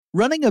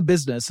Running a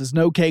business is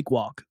no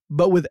cakewalk,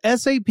 but with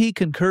SAP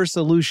Concur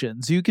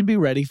Solutions, you can be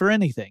ready for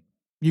anything.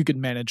 You can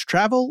manage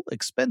travel,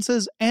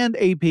 expenses,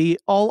 and AP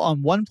all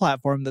on one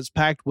platform that's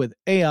packed with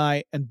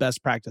AI and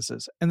best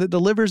practices, and that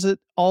delivers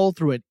it all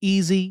through an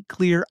easy,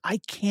 clear, I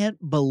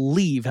can't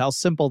believe how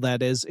simple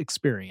that is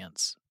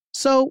experience.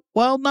 So,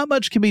 while not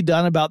much can be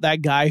done about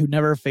that guy who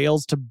never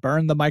fails to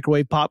burn the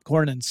microwave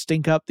popcorn and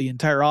stink up the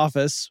entire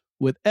office,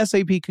 with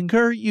SAP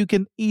Concur, you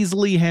can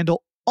easily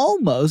handle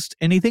almost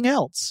anything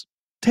else.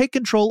 Take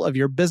control of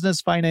your business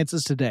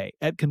finances today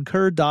at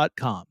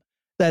Concur.com.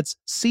 That's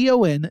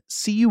CONCUR.com.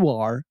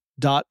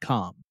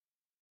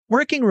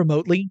 Working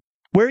remotely,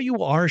 where you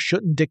are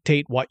shouldn't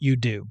dictate what you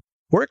do.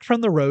 Work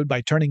from the road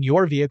by turning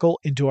your vehicle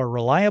into a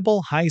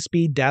reliable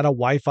high-speed data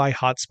Wi-Fi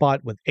hotspot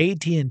with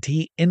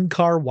AT&T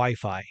in-car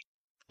Wi-Fi.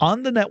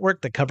 On the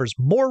network that covers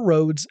more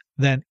roads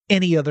than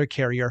any other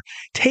carrier,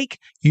 take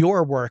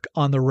your work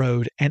on the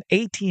road and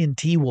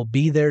AT&T will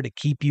be there to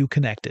keep you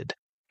connected.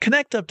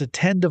 Connect up to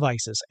 10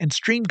 devices and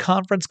stream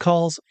conference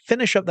calls,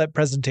 finish up that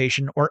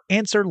presentation, or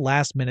answer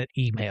last-minute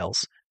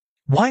emails.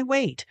 Why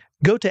wait?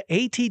 Go to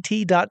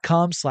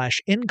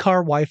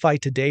att.com/in-car Wi-Fi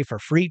today for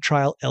free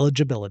trial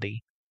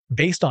eligibility.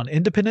 Based on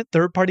independent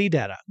third-party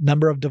data,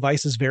 number of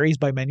devices varies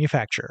by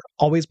manufacturer.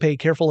 Always pay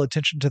careful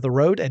attention to the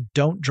road and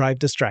don't drive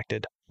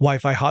distracted.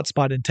 Wi-Fi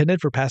hotspot intended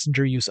for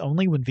passenger use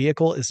only when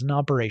vehicle is in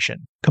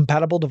operation.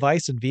 Compatible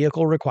device and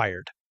vehicle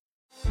required.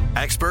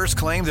 Experts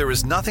claim there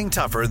is nothing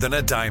tougher than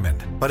a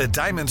diamond. But at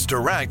Diamonds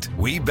Direct,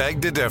 we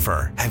beg to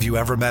differ. Have you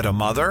ever met a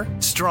mother?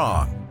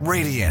 Strong,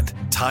 radiant,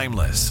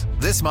 timeless.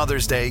 This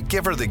Mother's Day,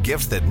 give her the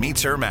gift that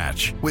meets her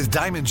match. With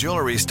diamond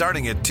jewelry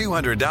starting at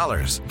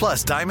 $200.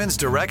 Plus Diamonds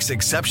Direct's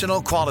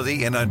exceptional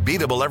quality and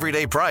unbeatable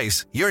everyday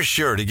price, you're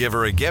sure to give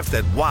her a gift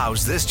that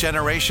wows this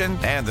generation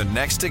and the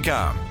next to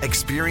come.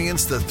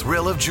 Experience the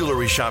thrill of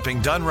jewelry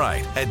shopping done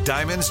right at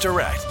Diamonds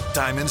Direct.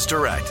 Diamonds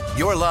Direct.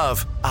 Your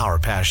love, our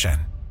passion.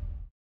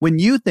 When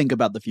you think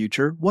about the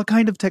future, what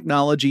kind of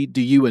technology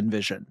do you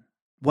envision?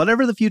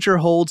 Whatever the future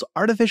holds,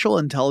 artificial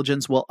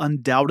intelligence will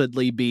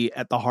undoubtedly be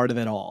at the heart of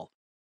it all.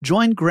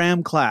 Join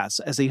Graham Class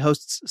as he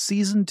hosts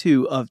Season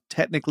 2 of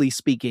Technically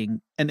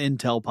Speaking, an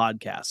Intel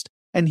podcast,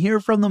 and hear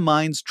from the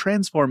minds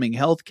transforming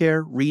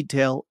healthcare,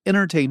 retail,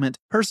 entertainment,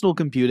 personal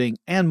computing,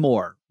 and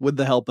more with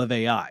the help of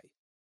AI.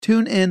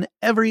 Tune in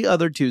every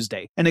other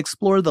Tuesday and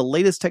explore the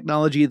latest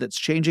technology that's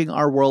changing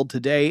our world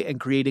today and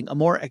creating a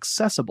more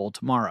accessible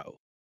tomorrow.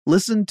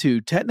 Listen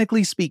to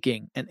Technically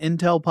Speaking, an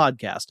Intel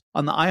podcast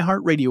on the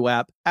iHeartRadio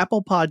app,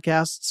 Apple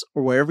Podcasts,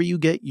 or wherever you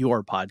get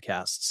your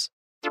podcasts.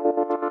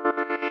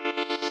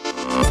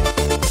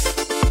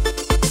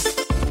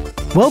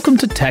 Welcome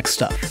to Tech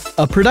Stuff,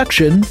 a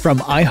production from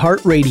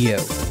iHeartRadio.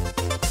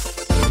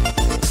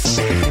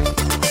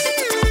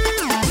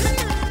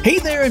 Hey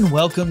there and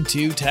welcome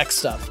to Tech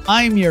Stuff.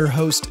 I'm your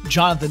host,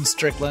 Jonathan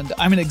Strickland.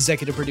 I'm an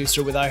executive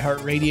producer with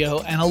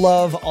iHeartRadio, and I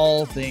love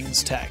all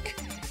things tech.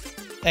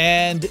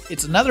 And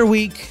it's another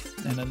week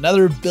and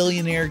another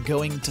billionaire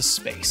going to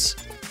space.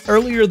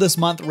 Earlier this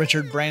month,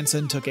 Richard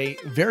Branson took a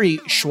very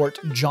short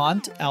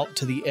jaunt out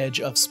to the edge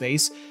of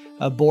space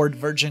aboard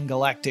Virgin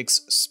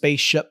Galactic's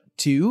Spaceship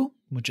Two,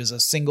 which is a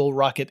single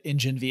rocket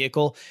engine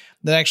vehicle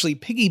that actually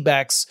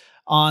piggybacks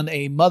on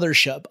a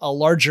mothership, a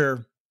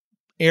larger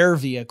air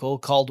vehicle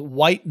called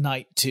White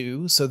Knight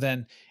 2. So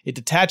then it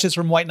detaches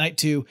from White Knight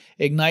 2,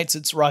 ignites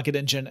its rocket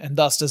engine, and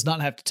thus does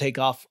not have to take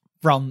off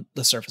from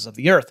the surface of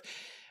the Earth.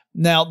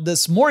 Now,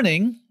 this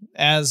morning,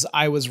 as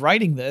I was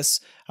writing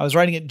this, I was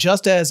writing it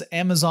just as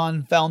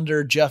Amazon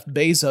founder Jeff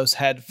Bezos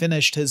had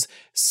finished his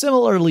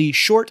similarly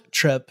short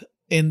trip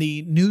in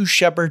the New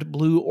Shepard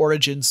Blue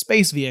Origin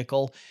space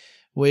vehicle,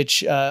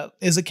 which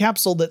is a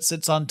capsule that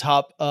sits on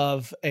top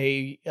of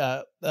a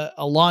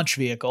launch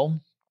vehicle.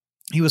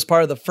 He was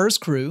part of the first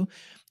crew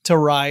to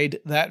ride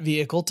that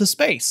vehicle to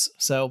space.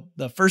 So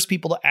the first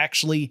people to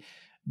actually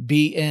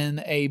be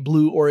in a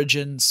Blue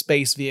Origin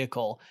space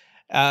vehicle.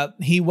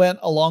 He went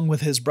along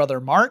with his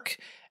brother Mark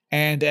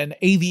and an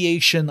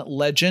aviation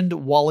legend,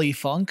 Wally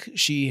Funk.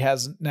 She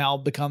has now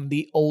become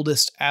the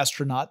oldest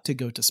astronaut to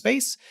go to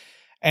space.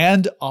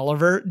 And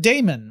Oliver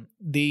Damon,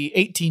 the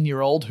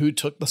 18-year-old who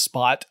took the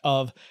spot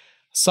of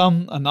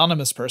some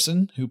anonymous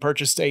person who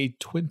purchased a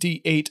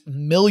 $28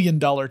 million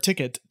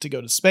ticket to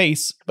go to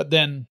space, but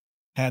then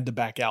had to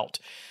back out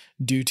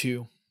due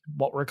to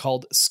what were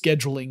called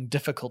scheduling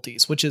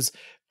difficulties, which is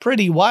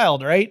pretty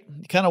wild, right?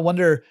 You kind of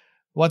wonder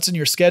what's in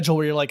your schedule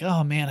where you're like,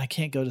 oh man, I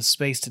can't go to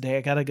space today.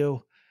 I got to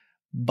go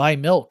buy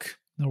milk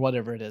or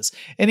whatever it is.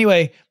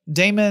 Anyway,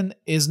 Damon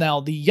is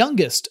now the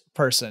youngest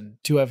person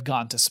to have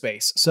gone to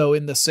space. So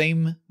in the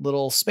same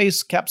little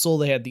space capsule,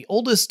 they had the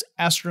oldest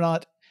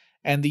astronaut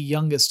and the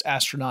youngest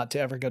astronaut to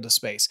ever go to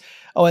space.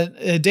 Oh,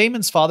 and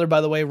Damon's father, by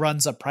the way,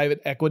 runs a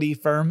private equity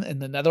firm in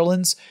the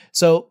Netherlands.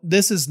 So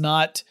this is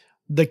not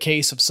the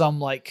case of some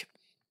like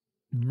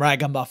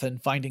ragamuffin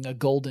finding a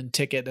golden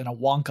ticket in a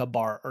Wonka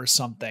bar or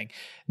something.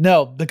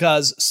 No,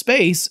 because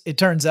space, it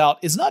turns out,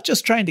 is not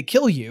just trying to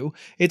kill you,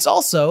 it's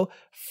also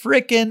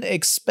frickin'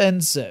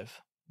 expensive.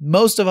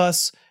 Most of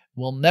us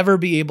will never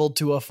be able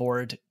to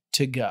afford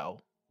to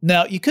go.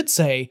 Now, you could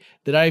say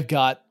that I've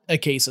got a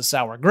case of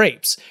sour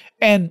grapes,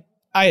 and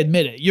I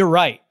admit it, you're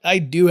right, I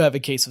do have a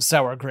case of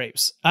sour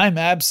grapes. I'm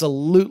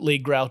absolutely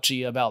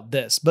grouchy about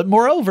this, but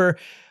moreover,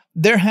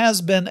 there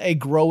has been a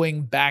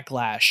growing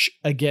backlash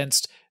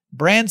against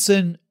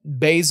Branson,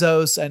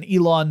 Bezos, and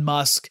Elon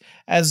Musk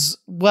as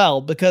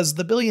well, because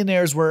the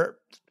billionaires were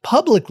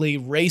publicly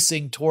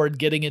racing toward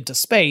getting into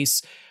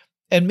space,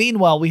 and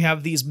meanwhile we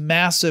have these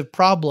massive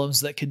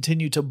problems that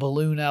continue to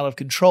balloon out of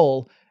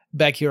control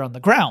back here on the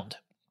ground.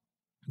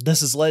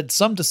 This has led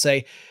some to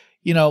say,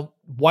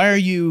 why are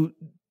you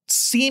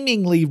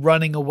seemingly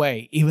running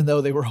away, even though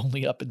they were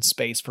only up in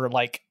space for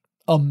like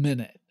a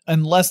minute,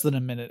 and less than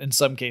a minute in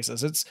some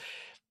cases. It's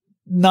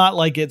not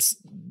like it's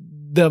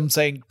them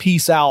saying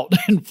peace out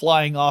and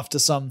flying off to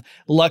some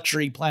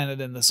luxury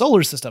planet in the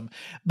solar system.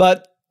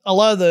 But a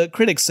lot of the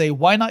critics say,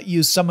 why not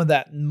use some of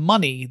that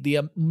money, the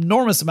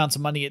enormous amounts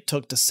of money it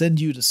took to send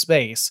you to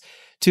space,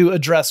 to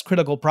address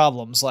critical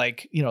problems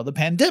like, the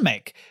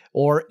pandemic,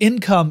 or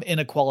income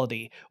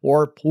inequality,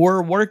 or poor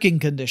working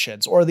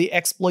conditions, or the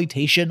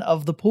exploitation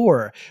of the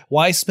poor?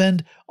 Why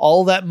spend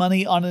all that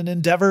money on an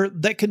endeavor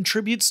that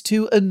contributes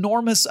to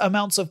enormous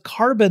amounts of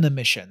carbon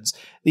emissions?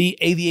 The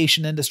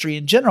aviation industry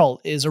in general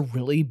is a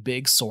really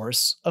big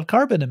source of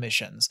carbon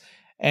emissions,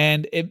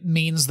 and it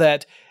means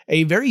that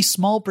a very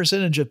small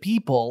percentage of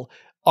people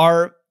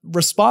are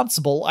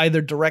responsible,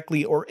 either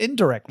directly or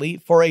indirectly,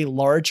 for a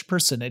large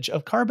percentage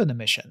of carbon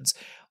emissions.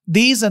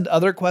 These and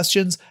other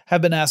questions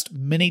have been asked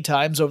many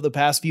times over the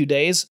past few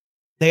days.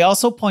 They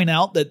also point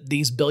out that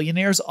these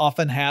billionaires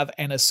often have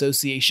an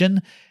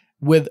association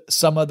with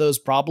some of those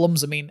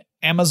problems. I mean,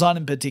 Amazon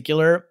in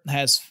particular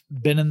has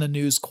been in the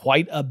news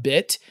quite a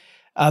bit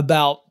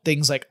about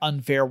things like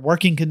unfair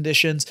working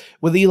conditions.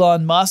 With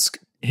Elon Musk,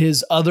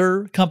 his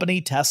other company,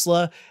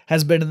 Tesla,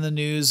 has been in the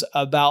news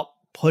about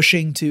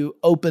pushing to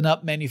open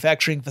up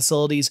manufacturing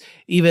facilities,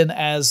 even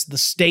as the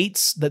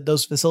states that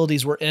those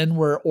facilities were in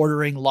were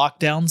ordering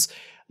lockdowns.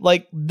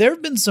 Like, there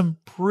have been some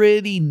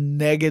pretty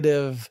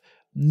negative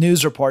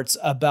news reports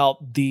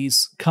about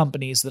these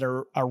companies that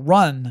are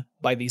run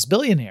by these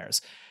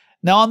billionaires.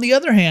 Now, on the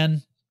other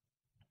hand,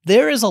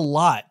 there is a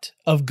lot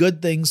of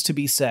good things to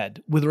be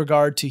said with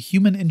regard to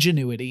human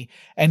ingenuity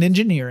and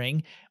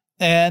engineering,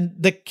 and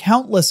the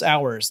countless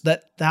hours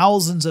that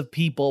thousands of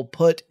people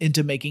put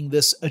into making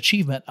this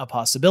achievement a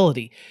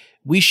possibility.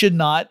 We should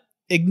not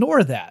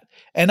ignore that.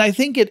 And I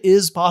think it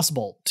is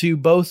possible to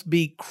both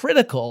be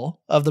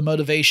critical of the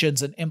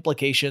motivations and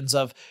implications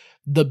of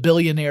the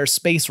billionaire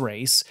space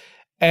race,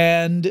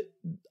 and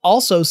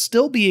also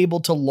still be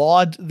able to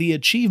laud the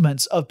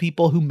achievements of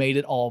people who made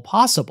it all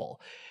possible.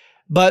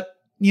 But,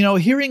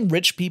 hearing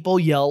rich people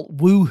yell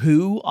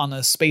woo-hoo on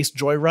a space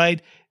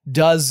joyride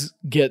does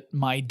get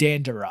my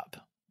dander up,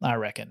 I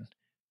reckon.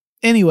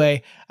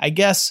 Anyway, I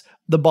guess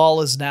the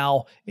ball is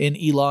now in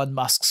Elon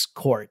Musk's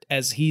court,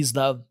 as he's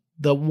the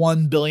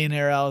one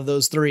billionaire out of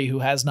those three who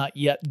has not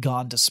yet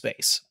gone to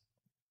space,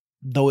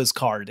 though his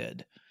car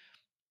did.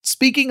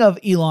 Speaking of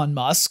Elon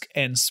Musk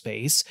and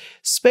space,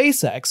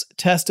 SpaceX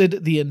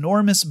tested the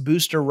enormous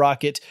booster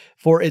rocket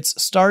for its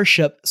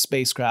Starship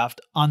spacecraft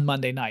on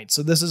Monday night.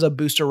 So this is a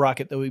booster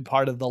rocket that will be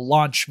part of the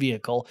launch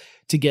vehicle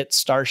to get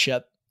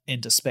Starship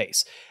into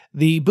space.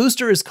 The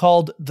booster is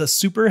called the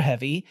Super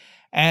Heavy,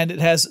 and it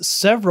has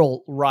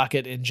several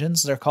rocket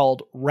engines. They're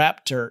called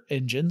Raptor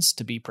engines,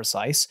 to be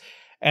precise.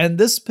 And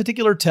this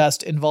particular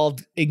test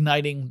involved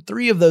igniting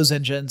 3 of those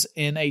engines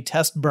in a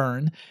test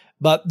burn,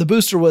 but the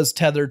booster was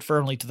tethered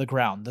firmly to the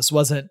ground. This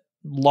wasn't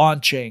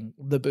launching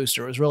the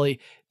booster. It was really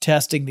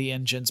testing the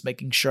engines,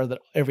 making sure that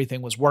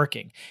everything was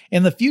working.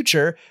 In the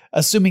future,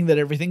 assuming that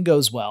everything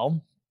goes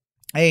well,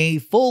 a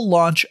full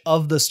launch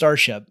of the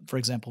Starship, for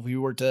example, if you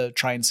were to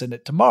try and send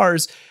it to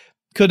Mars,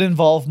 could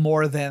involve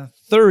more than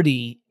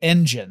 30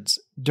 engines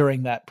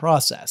during that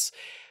process.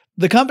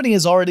 The company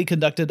has already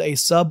conducted a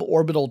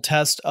suborbital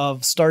test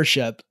of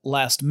Starship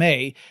last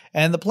May,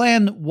 and the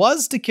plan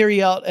was to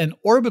carry out an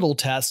orbital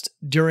test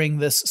during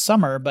this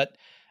summer, but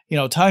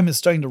time is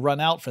starting to run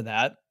out for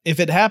that. If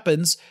it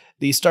happens,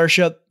 the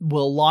Starship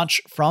will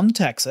launch from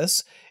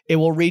Texas. It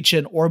will reach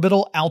an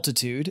orbital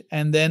altitude,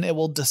 and then it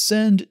will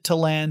descend to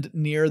land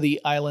near the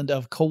island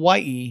of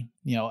Kauai,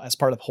 as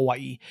part of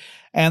Hawaii.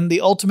 And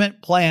the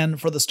ultimate plan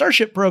for the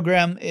Starship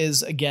program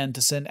is, again,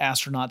 to send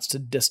astronauts to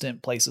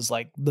distant places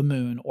like the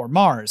Moon or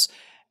Mars.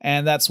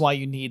 And that's why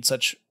you need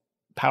such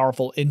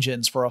powerful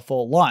engines for a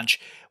full launch.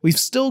 We've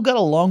still got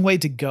a long way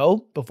to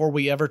go before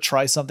we ever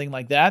try something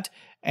like that,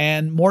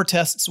 and more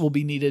tests will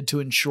be needed to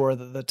ensure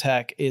that the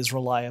tech is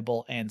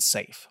reliable and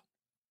safe.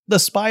 The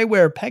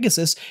spyware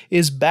Pegasus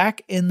is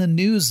back in the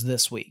news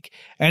this week,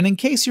 and in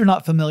case you're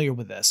not familiar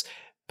with this,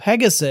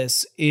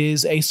 Pegasus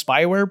is a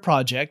spyware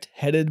project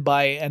headed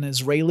by an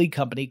Israeli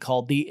company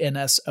called the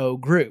NSO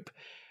Group.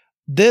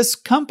 This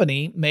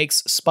company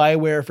makes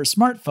spyware for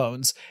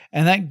smartphones,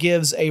 and that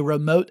gives a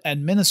remote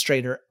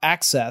administrator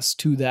access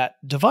to that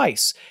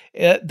device.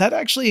 That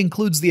actually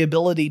includes the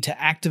ability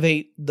to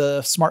activate the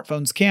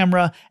smartphone's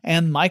camera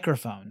and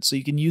microphone, so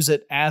you can use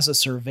it as a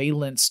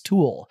surveillance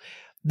tool.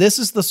 This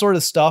is the sort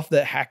of stuff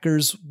that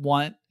hackers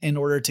want in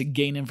order to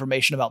gain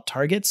information about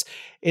targets.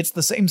 It's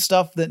the same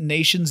stuff that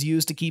nations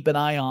use to keep an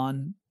eye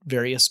on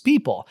various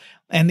people.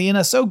 And the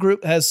NSO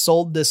Group has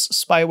sold this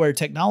spyware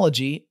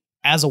technology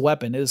as a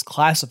weapon. It is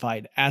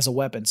classified as a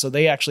weapon. So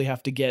they actually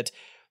have to get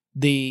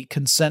the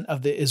consent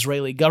of the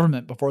Israeli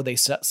government before they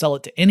sell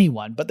it to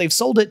anyone. But they've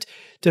sold it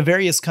to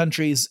various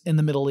countries in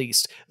the Middle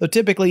East, though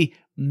typically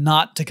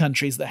not to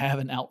countries that have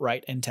an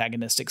outright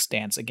antagonistic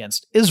stance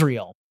against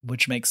Israel,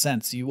 which makes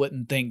sense. You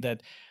wouldn't think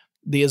that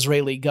the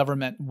Israeli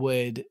government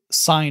would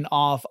sign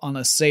off on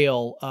a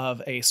sale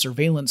of a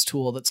surveillance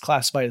tool that's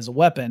classified as a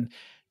weapon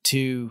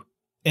to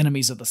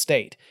enemies of the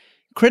state.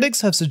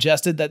 Critics have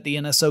suggested that the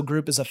NSO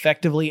Group is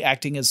effectively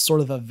acting as sort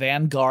of a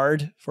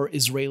vanguard for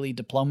Israeli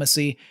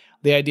diplomacy.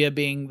 The idea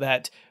being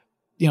that,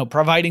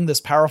 providing this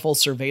powerful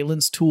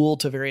surveillance tool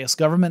to various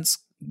governments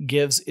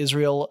gives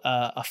Israel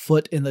a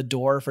foot in the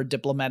door for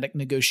diplomatic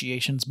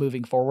negotiations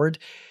moving forward.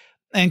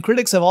 And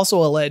critics have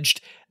also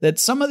alleged that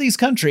some of these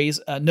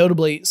countries,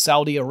 notably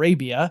Saudi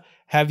Arabia,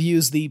 have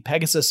used the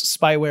Pegasus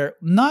spyware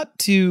not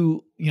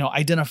to,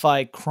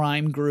 identify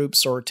crime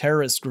groups or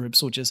terrorist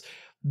groups, which is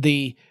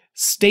the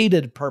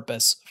stated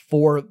purpose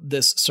for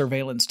this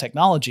surveillance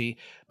technology,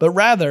 but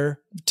rather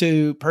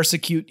to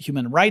persecute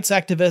human rights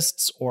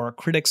activists or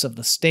critics of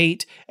the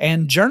state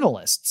and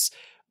journalists.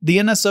 The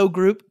NSO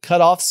Group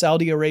cut off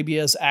Saudi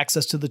Arabia's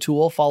access to the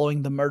tool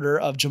following the murder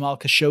of Jamal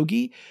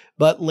Khashoggi,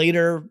 but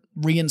later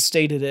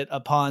reinstated it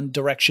upon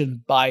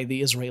direction by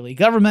the Israeli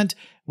government,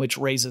 which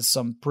raises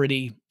some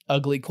pretty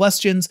ugly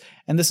questions,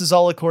 and this is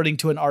all according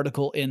to an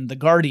article in The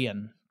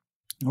Guardian.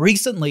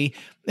 Recently,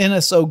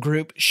 NSO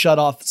Group shut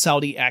off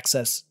Saudi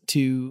access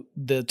to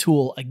the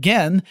tool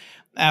again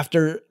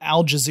after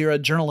Al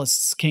Jazeera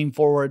journalists came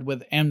forward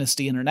with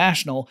Amnesty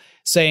International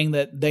saying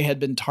that they had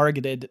been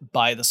targeted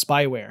by the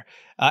spyware.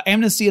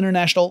 Amnesty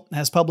International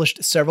has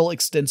published several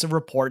extensive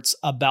reports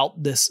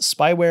about this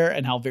spyware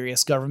and how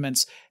various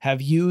governments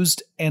have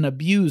used and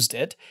abused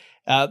it.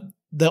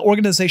 The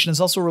organization has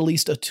also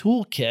released a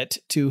toolkit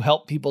to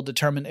help people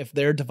determine if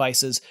their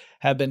devices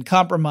have been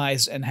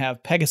compromised and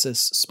have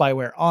Pegasus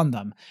spyware on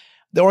them.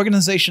 The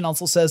organization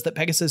also says that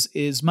Pegasus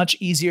is much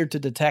easier to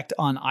detect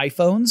on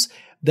iPhones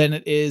than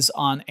it is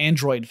on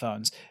Android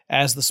phones,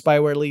 as the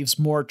spyware leaves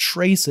more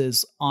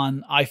traces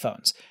on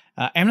iPhones.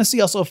 Amnesty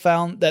also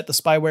found that the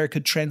spyware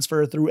could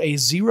transfer through a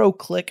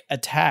zero-click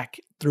attack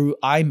through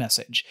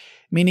iMessage,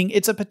 meaning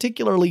it's a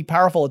particularly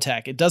powerful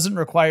attack. It doesn't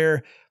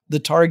require the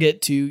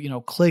target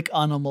to, click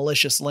on a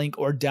malicious link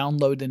or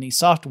download any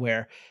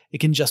software. It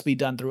can just be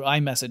done through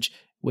iMessage,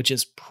 which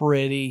is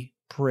pretty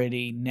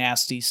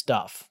nasty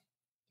stuff.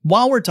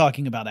 While we're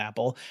talking about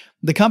Apple,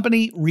 the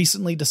company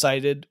recently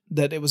decided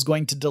that it was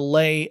going to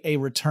delay a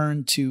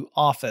return to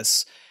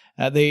office.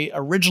 They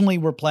originally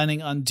were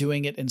planning on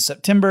doing it in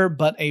September,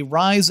 but a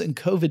rise in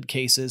COVID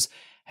cases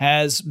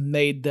has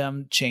made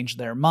them change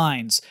their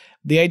minds.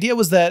 The idea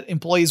was that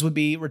employees would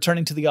be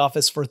returning to the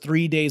office for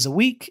 3 days a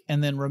week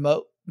and then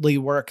remotely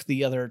work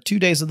the other 2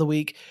 days of the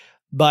week.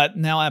 But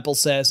now Apple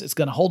says it's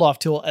going to hold off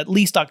till at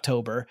least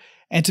October.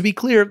 And to be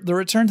clear, the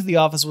return to the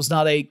office was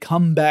not a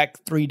come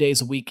back 3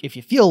 days a week if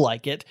you feel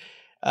like it.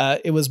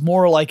 It was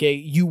more like a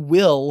you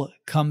will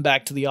come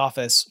back to the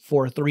office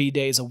for 3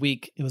 days a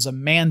week. It was a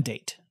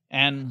mandate.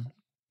 And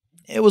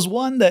it was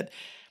one that,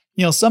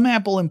 some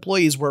Apple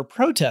employees were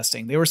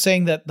protesting. They were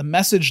saying that the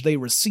message they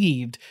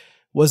received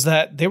was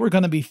that they were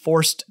going to be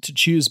forced to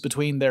choose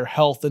between their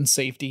health and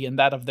safety and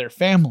that of their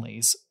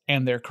families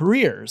and their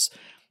careers.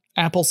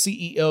 Apple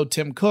CEO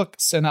Tim Cook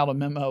sent out a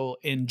memo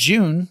in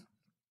June,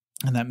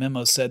 and that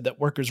memo said that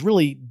workers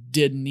really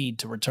did need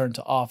to return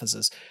to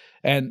offices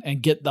and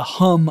get the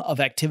hum of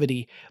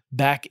activity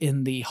back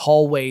in the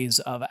hallways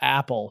of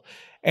Apple.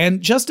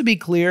 And just to be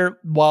clear,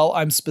 while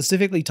I'm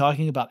specifically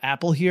talking about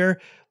Apple here,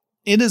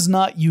 it is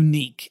not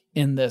unique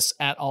in this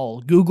at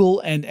all. Google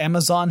and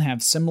Amazon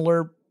have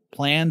similar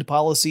planned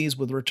policies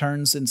with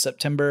returns in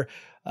September.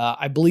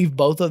 I believe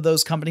both of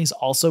those companies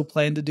also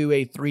plan to do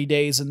a 3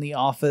 days in the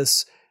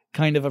office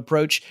kind of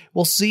approach.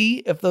 We'll see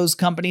if those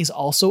companies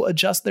also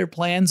adjust their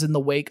plans in the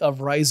wake of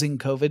rising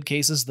COVID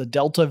cases. The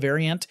Delta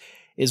variant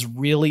is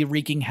really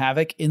wreaking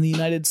havoc in the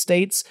United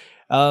States.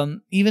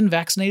 Even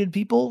vaccinated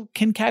people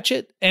can catch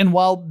it. And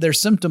while their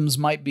symptoms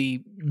might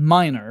be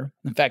minor,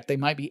 in fact, they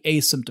might be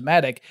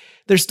asymptomatic,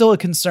 there's still a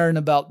concern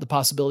about the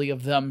possibility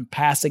of them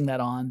passing that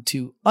on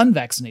to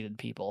unvaccinated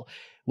people,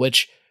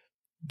 which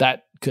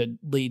that could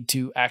lead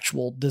to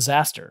actual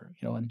disaster,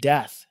 and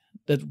death.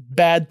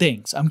 Bad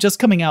things. I'm just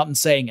coming out and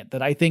saying it,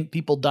 that I think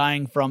people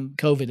dying from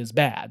COVID is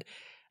bad.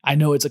 I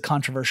know it's a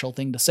controversial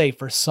thing to say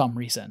for some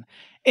reason.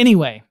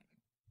 Anyway,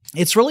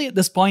 it's really at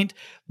this point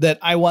that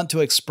I want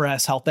to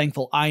express how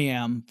thankful I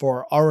am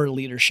for our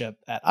leadership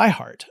at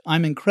iHeart.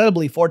 I'm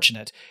incredibly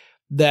fortunate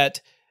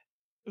that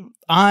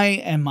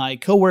I and my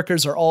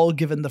coworkers are all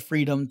given the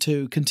freedom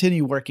to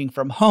continue working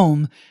from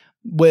home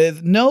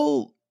with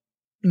no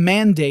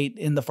mandate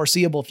in the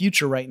foreseeable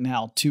future right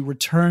now to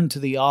return to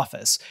the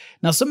office.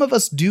 Now, some of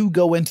us do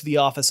go into the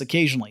office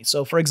occasionally.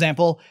 So, for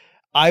example,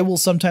 I will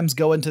sometimes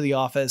go into the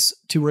office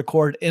to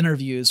record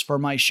interviews for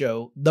my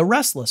show, The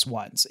Restless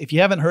Ones. If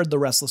you haven't heard The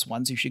Restless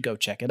Ones, you should go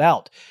check it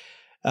out.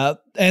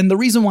 And the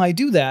reason why I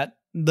do that,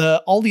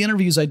 all the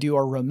interviews I do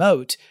are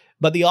remote,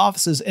 but the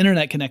office's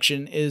internet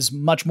connection is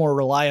much more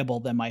reliable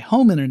than my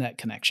home internet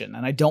connection.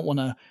 And I don't want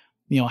to,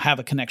 have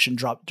a connection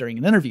drop during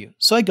an interview.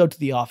 So I go to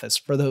the office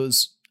for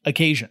those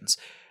occasions.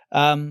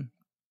 And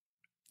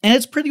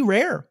it's pretty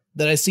rare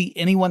that I see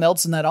anyone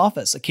else in that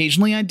office.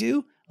 Occasionally I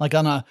do, like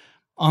on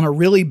a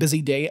really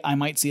busy day, I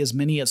might see as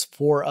many as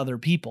 4 other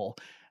people,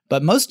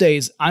 but most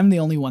days I'm the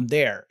only one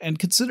there. And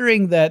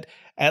considering that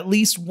at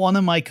least one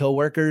of my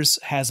coworkers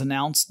has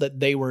announced that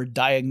they were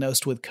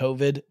diagnosed with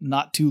COVID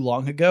not too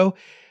long ago,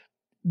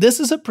 this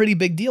is a pretty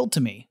big deal to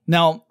me.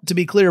 Now, to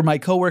be clear, my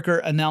coworker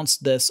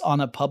announced this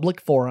on a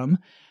public forum,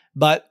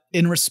 but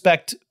in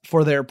respect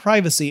for their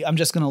privacy, I'm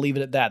just going to leave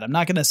it at that. I'm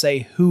not going to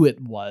say who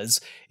it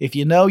was. If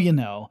you know, you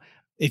know.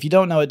 If you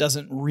don't know, it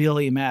doesn't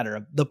really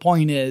matter. The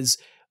point is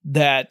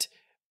that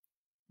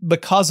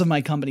because of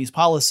my company's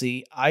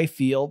policy, I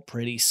feel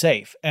pretty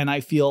safe. And I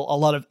feel a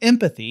lot of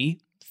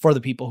empathy for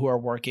the people who are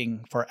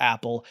working for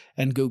Apple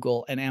and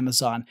Google and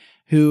Amazon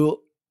who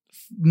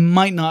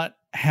might not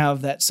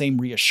have that same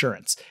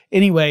reassurance.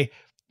 Anyway,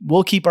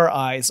 we'll keep our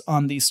eyes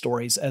on these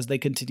stories as they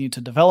continue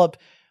to develop.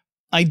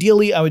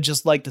 Ideally, I would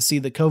just like to see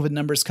the COVID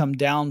numbers come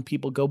down,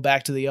 people go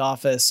back to the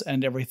office,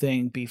 and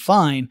everything be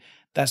fine.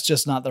 That's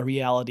just not the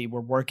reality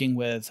we're working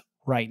with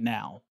right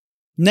now.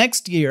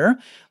 Next year,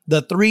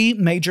 the 3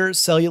 major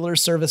cellular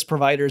service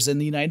providers in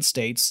the United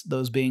States,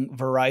 those being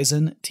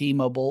Verizon,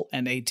 T-Mobile,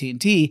 and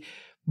AT&T,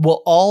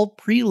 will all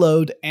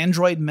preload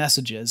Android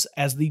messages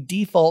as the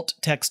default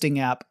texting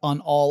app on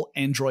all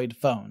Android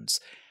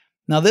phones.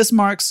 Now, this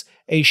marks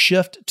a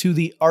shift to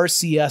the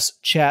RCS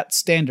chat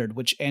standard,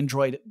 which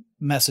Android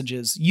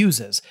messages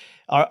uses.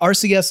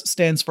 RCS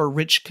stands for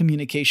Rich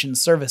Communication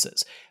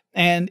Services,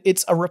 and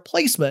it's a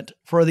replacement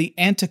for the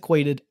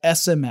antiquated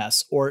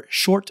SMS, or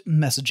short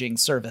messaging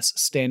service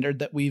standard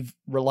that we've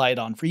relied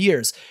on for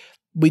years.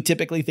 We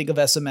typically think of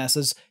SMS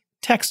as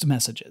text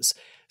messages.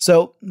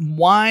 So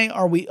why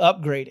are we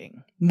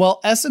upgrading?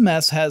 Well,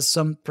 SMS has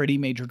some pretty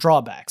major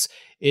drawbacks.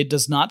 It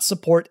does not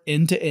support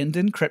end-to-end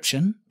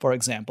encryption, for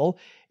example.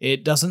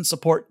 It doesn't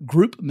support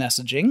group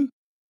messaging.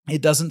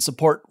 It doesn't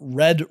support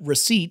read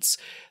receipts.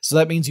 So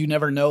that means you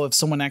never know if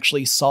someone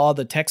actually saw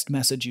the text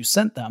message you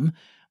sent them.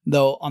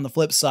 Though on the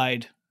flip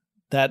side,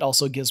 that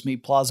also gives me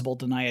plausible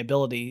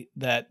deniability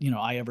that,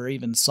 I ever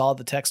even saw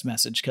the text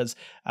message because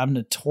I'm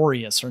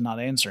notorious for not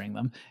answering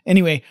them.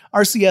 Anyway,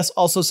 RCS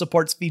also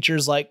supports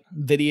features like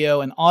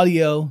video and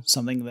audio,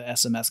 something that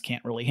SMS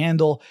can't really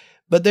handle.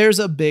 But there's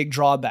a big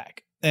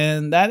drawback,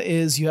 and that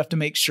is you have to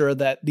make sure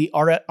that the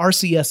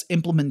RCS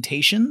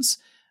implementations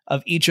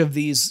of each of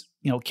these,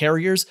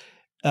 carriers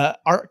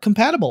are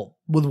compatible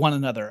with one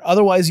another.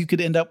 Otherwise, you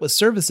could end up with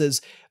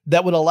services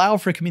that would allow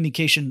for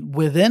communication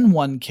within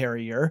one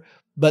carrier,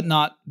 but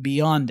not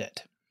beyond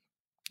it,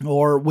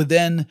 or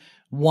within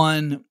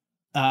one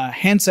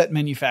handset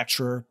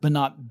manufacturer, but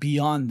not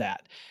beyond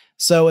that.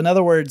 So in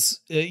other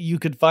words, you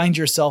could find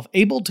yourself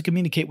able to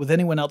communicate with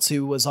anyone else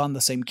who was on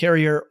the same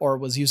carrier or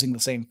was using the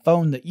same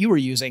phone that you were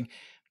using,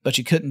 but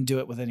you couldn't do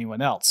it with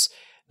anyone else.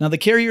 Now, the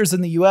carriers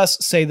in the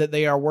US say that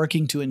they are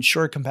working to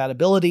ensure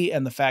compatibility,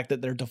 and the fact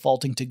that they're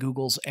defaulting to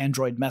Google's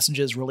Android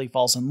messages really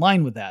falls in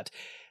line with that.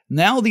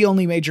 Now, the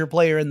only major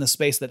player in the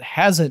space that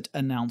hasn't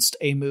announced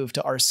a move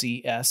to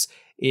RCS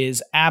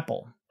is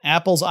Apple.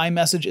 Apple's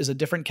iMessage is a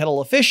different kettle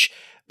of fish,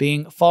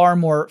 being far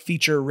more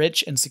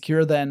feature-rich and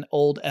secure than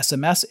old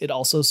SMS. It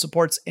also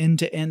supports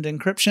end-to-end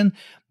encryption,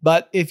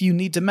 but if you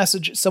need to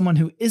message someone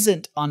who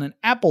isn't on an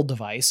Apple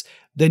device,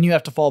 then you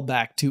have to fall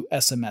back to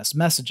SMS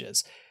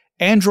messages.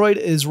 Android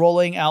is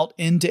rolling out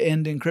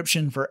end-to-end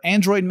encryption for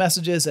Android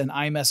messages, and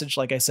iMessage,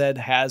 like I said,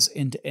 has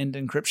end-to-end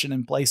encryption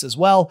in place as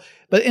well.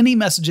 But any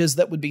messages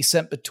that would be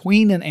sent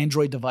between an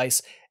Android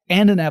device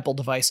and an Apple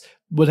device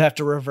would have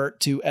to revert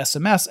to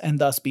SMS and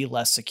thus be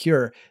less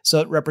secure,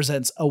 so it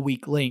represents a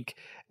weak link.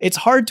 It's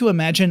hard to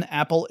imagine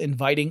Apple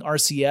inviting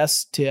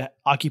RCS to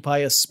occupy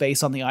a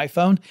space on the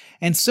iPhone,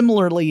 and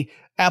similarly,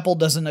 Apple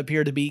doesn't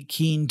appear to be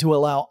keen to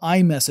allow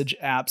iMessage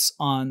apps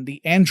on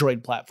the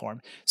Android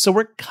platform. So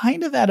we're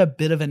kind of at a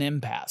bit of an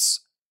impasse.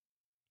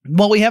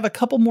 Well, we have a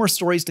couple more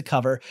stories to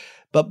cover,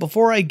 but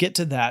before I get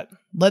to that,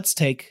 let's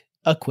take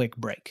a quick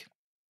break.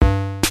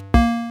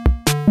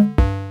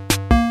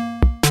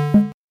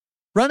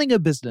 Running a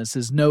business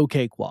is no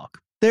cakewalk.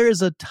 There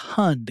is a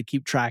ton to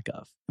keep track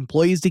of.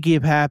 Employees to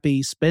keep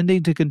happy,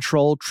 spending to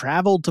control,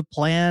 travel to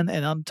plan,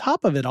 and on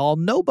top of it all,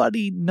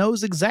 nobody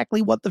knows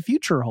exactly what the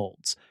future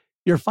holds.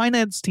 Your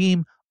finance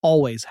team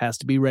always has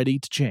to be ready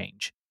to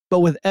change. But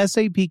with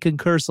SAP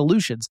Concur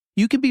Solutions,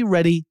 you can be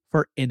ready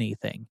for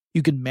anything.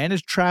 You can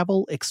manage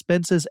travel,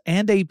 expenses,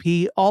 and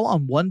AP all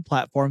on one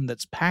platform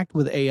that's packed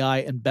with AI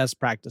and best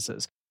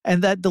practices,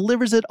 and that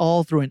delivers it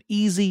all through an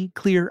easy,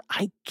 clear,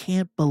 I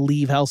can't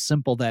believe how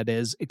simple that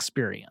is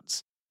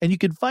experience. And you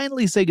can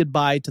finally say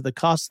goodbye to the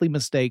costly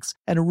mistakes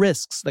and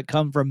risks that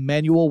come from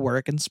manual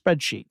work and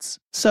spreadsheets.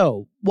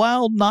 So,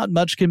 while not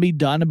much can be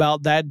done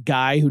about that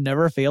guy who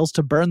never fails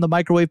to burn the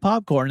microwave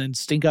popcorn and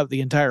stink up the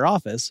entire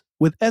office,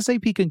 with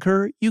SAP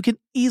Concur, you can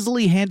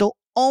easily handle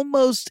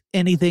almost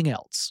anything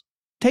else.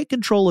 Take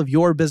control of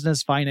your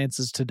business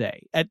finances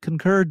today at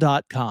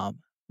Concur.com.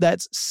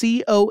 That's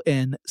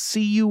CONCUR.com.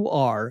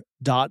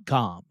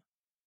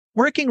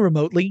 Working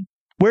remotely,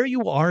 where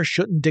you are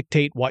shouldn't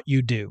dictate what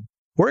you do.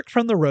 Work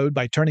from the road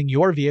by turning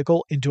your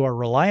vehicle into a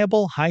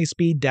reliable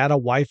high-speed data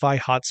Wi-Fi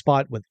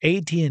hotspot with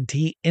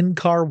AT&T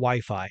in-car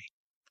Wi-Fi.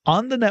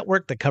 On the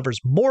network that covers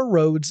more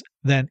roads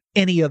than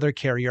any other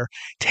carrier,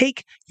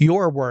 take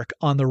your work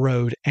on the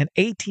road and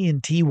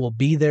AT&T will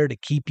be there to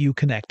keep you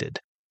connected.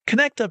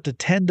 Connect up to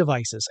 10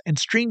 devices and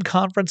stream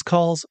conference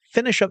calls,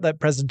 finish up that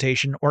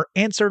presentation, or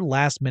answer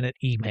last-minute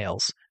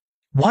emails.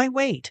 Why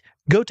wait?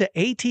 Go to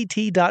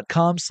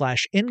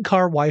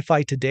att.com/in-car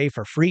Wi-Fi today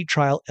for free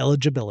trial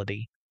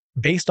eligibility.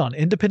 Based on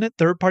independent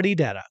third-party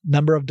data,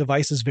 number of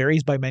devices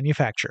varies by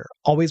manufacturer.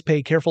 Always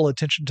pay careful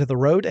attention to the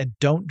road and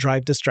don't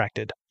drive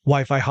distracted.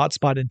 Wi-Fi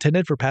hotspot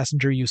intended for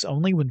passenger use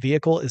only when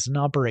vehicle is in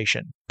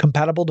operation.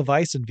 Compatible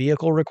device and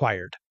vehicle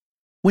required.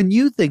 When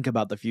you think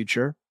about the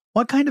future,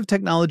 what kind of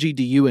technology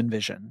do you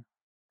envision?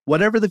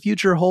 Whatever the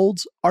future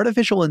holds,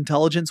 artificial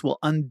intelligence will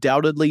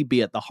undoubtedly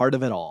be at the heart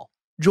of it all.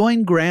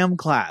 Join Graham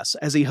Class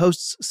as he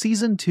hosts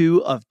Season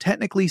 2 of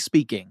Technically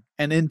Speaking,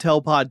 an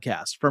Intel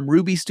podcast from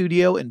Ruby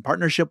Studio in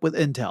partnership with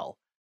Intel.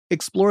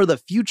 Explore the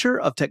future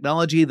of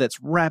technology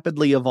that's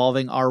rapidly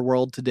evolving our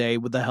world today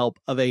with the help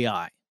of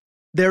AI.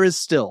 There is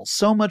still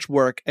so much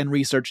work and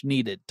research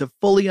needed to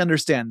fully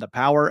understand the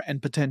power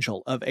and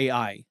potential of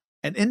AI,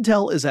 and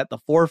Intel is at the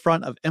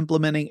forefront of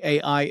implementing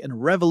AI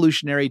and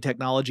revolutionary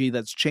technology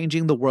that's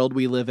changing the world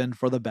we live in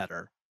for the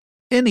better.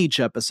 In each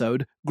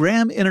episode,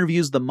 Graham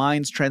interviews the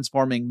minds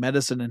transforming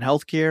medicine and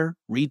healthcare,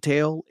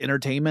 retail,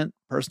 entertainment,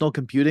 personal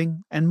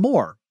computing, and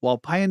more, while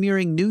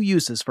pioneering new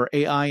uses for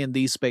AI in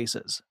these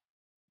spaces.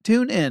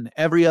 Tune in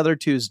every other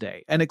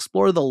Tuesday and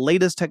explore the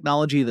latest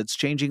technology that's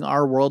changing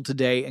our world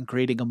today and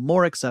creating a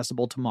more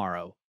accessible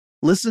tomorrow.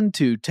 Listen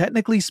to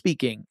Technically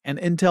Speaking, an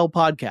Intel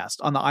podcast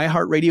on the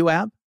iHeartRadio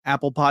app,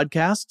 Apple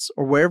Podcasts,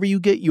 or wherever you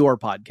get your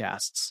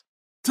podcasts.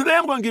 Today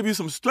I'm going to give you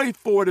some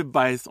straightforward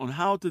advice on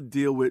how to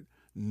deal with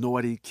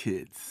naughty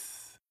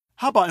kids.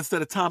 How about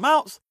instead of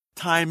timeouts,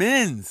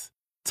 time-ins?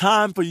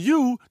 Time for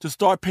you to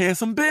start paying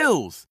some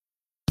bills.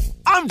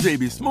 I'm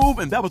JB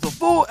Smoove, and that was a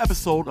full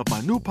episode of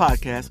my new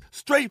podcast,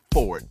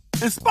 Straightforward,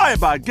 inspired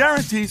by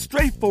guaranteed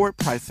straightforward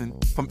pricing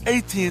from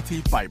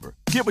AT&T Fiber.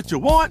 Get what you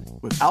want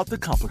without the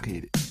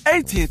complicated.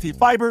 AT&T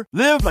Fiber,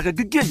 live like a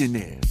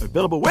gigillionaire.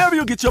 Available wherever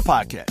you get your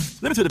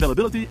podcasts. Limited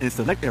availability in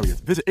select areas.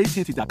 Visit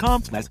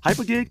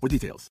AT&T.com/hypergig for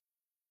details.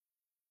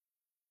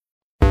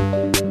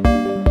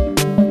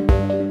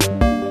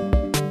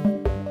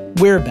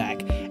 We're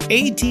back.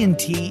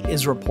 AT&T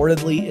is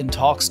reportedly in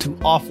talks to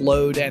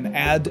offload an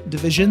ad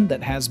division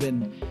that has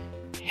been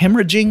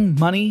hemorrhaging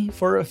money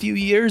for a few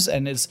years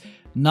and is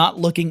not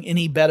looking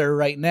any better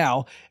right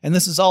now, and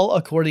this is all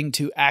according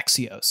to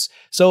Axios.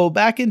 So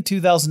back in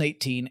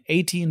 2018,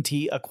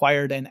 AT&T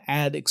acquired an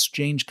ad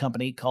exchange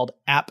company called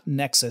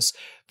AppNexus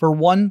for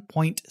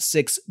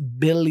 $1.6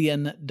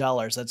 billion.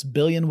 That's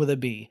billion with a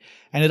B.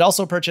 And it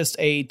also purchased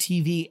a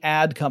TV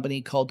ad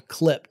company called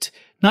Clipped.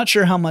 Not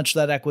sure how much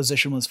that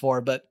acquisition was for,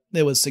 but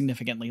it was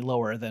significantly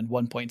lower than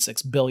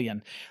 $1.6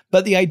 billion.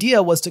 But the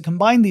idea was to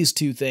combine these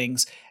two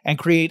things and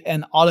create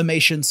an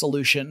automation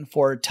solution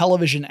for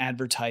television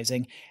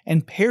advertising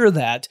and pair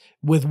that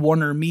with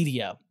Warner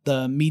Media,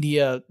 the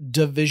media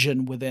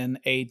division within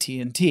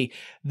AT&T.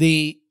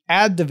 The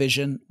ad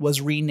division was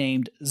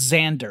renamed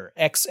Xandr,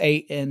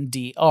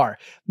 Xandr.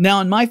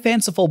 Now, in my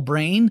fanciful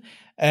brain,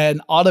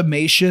 an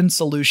automation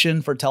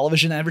solution for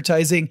television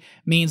advertising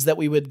means that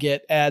we would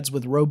get ads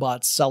with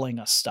robots selling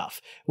us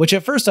stuff, which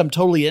at first I'm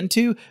totally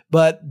into,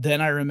 but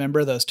then I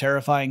remember those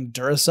terrifying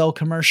Duracell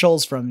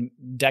commercials from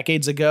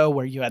decades ago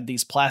where you had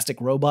these plastic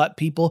robot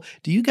people.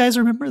 Do you guys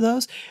remember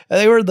those?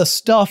 They were the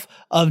stuff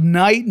of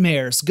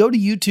nightmares. Go to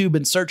YouTube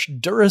and search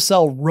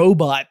Duracell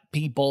robot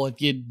people if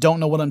you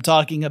don't know what I'm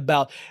talking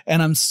about.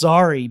 And I'm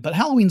sorry, but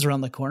Halloween's around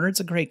the corner. It's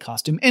a great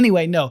costume.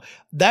 Anyway, no,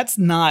 that's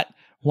not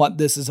what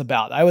this is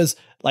about. I was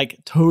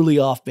totally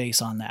off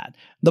base on that.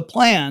 The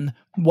plan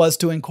was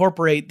to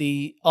incorporate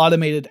the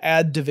automated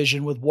ad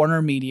division with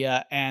Warner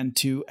Media and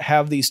to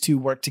have these two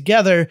work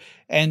together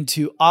and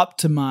to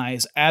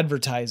optimize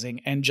advertising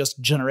and just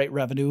generate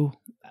revenue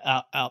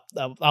out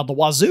the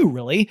wazoo,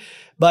 really.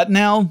 But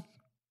now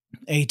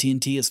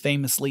AT&T is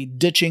famously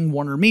ditching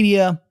Warner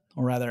Media,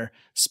 or rather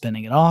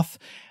spinning it off.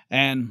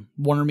 And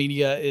Warner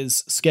Media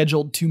is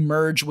scheduled to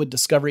merge with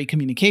Discovery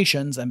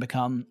Communications and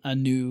become a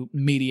new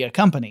media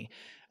company.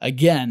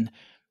 Again,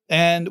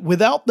 And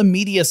without the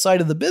media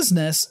side of the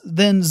business,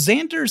 then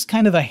Xander's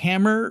kind of a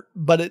hammer,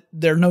 but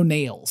there are no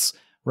nails,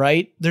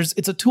 right?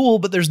 It's a tool,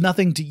 but there's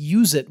nothing to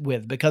use it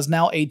with because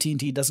now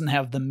AT&T doesn't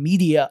have the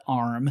media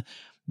arm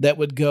that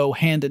would go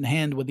hand in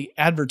hand with the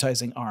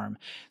advertising arm.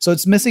 So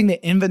it's missing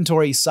the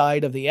inventory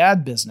side of the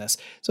ad business.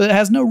 So it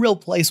has no real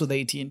place with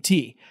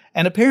AT&T.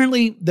 And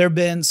apparently there have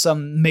been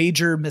some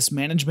major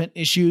mismanagement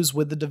issues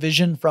with the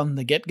division from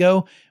the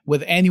get-go,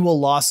 with annual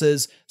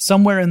losses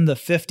somewhere in the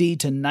 $50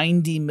 to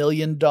 $90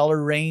 million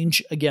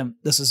range. Again,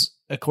 this is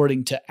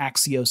according to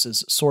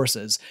Axios'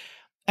 sources.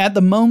 At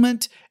the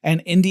moment, an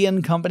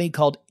Indian company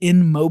called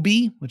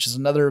InMobi, which is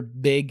another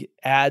big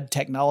ad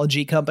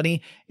technology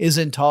company, is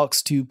in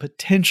talks to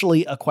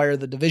potentially acquire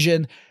the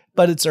division,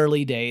 but it's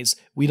early days.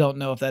 We don't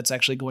know if that's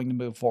actually going to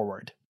move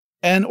forward.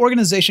 An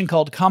organization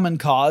called Common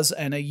Cause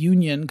and a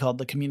union called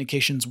the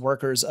Communications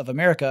Workers of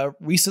America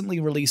recently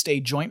released a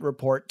joint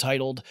report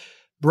titled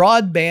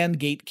Broadband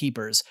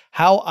Gatekeepers: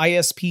 How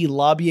ISP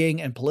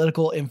Lobbying and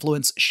Political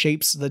Influence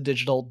Shapes the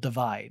Digital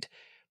Divide.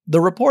 The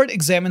report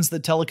examines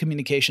the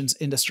telecommunications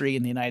industry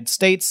in the United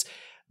States,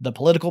 the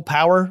political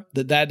power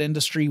that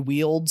industry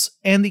wields,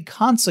 and the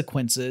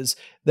consequences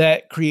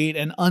that create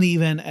an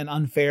uneven and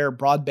unfair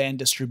broadband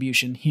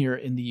distribution here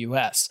in the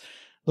U.S.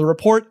 The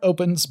report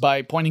opens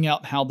by pointing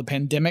out how the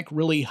pandemic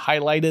really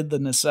highlighted the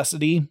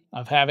necessity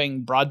of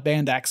having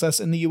broadband access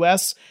in the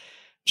U.S.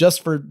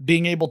 Just for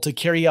being able to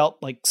carry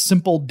out like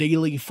simple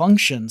daily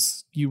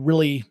functions, you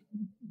really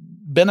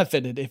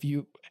benefited if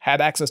you had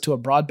access to a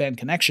broadband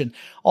connection,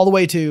 all the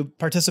way to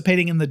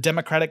participating in the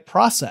democratic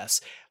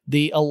process.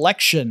 The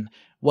election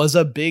was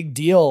a big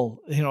deal.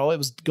 It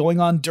was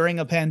going on during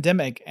a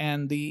pandemic,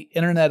 and the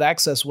internet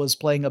access was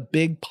playing a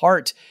big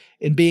part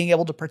in being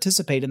able to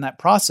participate in that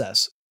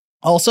process.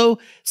 Also,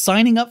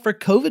 signing up for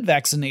COVID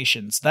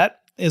vaccinations.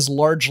 That is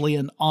largely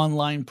an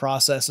online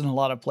process in a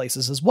lot of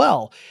places as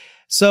well.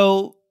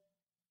 So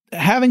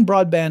having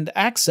broadband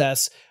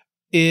access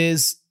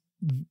is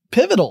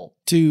pivotal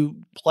to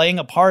playing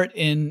a part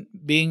in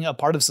being a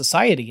part of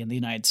society in the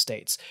United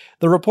States.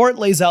 The report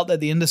lays out that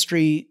the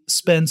industry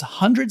spends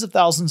hundreds of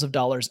thousands of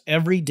dollars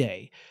every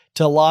day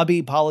to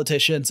lobby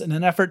politicians in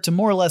an effort to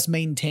more or less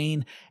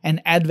maintain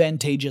an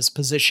advantageous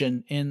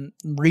position in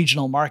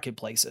regional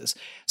marketplaces.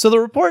 So the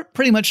report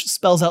pretty much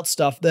spells out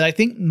stuff that I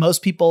think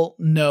most people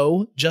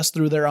know just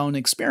through their own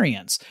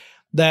experience,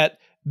 that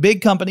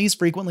big companies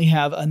frequently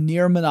have a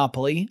near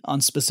monopoly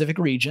on specific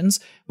regions,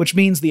 which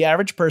means the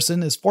average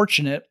person is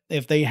fortunate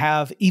if they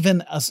have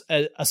even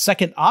a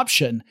second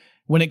option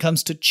when it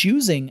comes to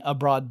choosing a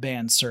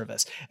broadband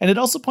service. And it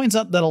also points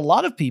out that a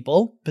lot of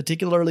people,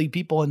 particularly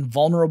people in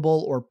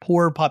vulnerable or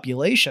poor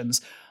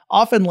populations,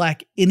 often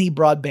lack any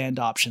broadband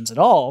options at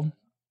all.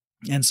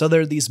 And so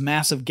there are these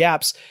massive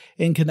gaps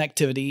in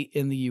connectivity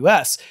in the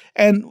US.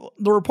 And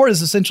the report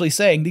is essentially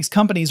saying these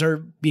companies are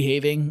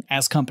behaving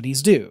as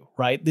companies do,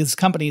 right? These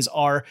companies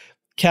are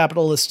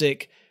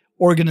capitalistic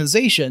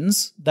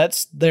organizations.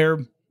 That's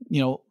their,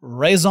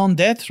 raison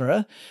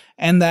d'etre.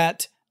 And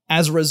that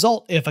as a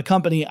result, if a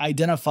company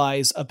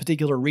identifies a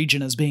particular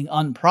region as being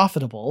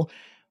unprofitable,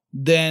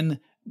 then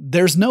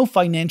there's no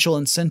financial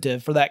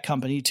incentive for that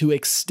company to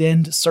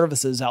extend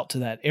services out to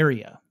that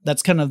area.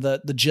 That's kind of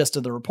the gist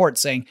of the report,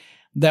 saying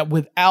that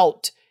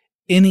without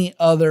any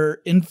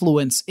other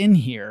influence in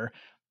here,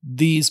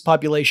 these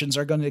populations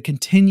are going to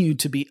continue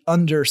to be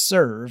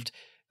underserved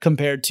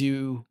compared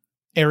to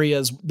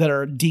areas that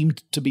are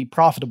deemed to be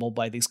profitable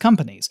by these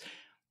companies.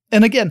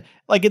 And again,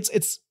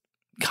 it's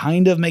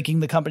kind of making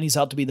the companies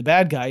out to be the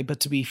bad guy, but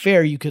to be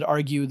fair, you could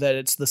argue that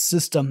it's the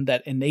system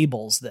that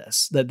enables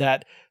this,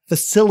 that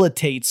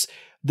facilitates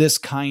this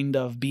kind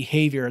of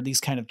behavior,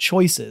 these kind of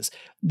choices,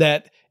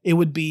 that it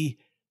would be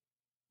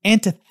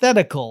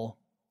antithetical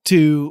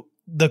to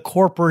the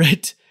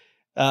corporate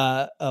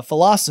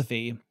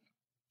philosophy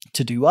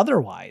to do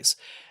otherwise.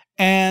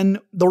 And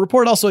the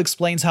report also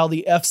explains how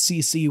the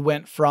FCC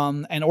went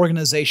from an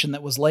organization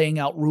that was laying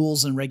out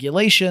rules and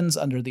regulations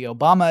under the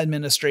Obama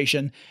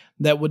administration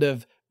that would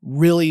have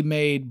really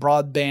made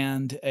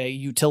broadband a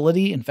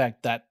utility. In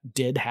fact, that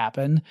did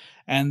happen,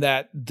 and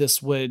that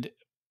this would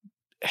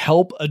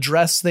help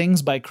address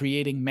things by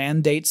creating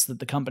mandates that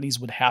the companies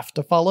would have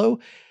to follow,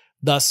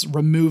 thus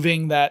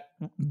removing that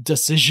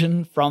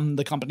decision from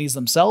the companies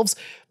themselves.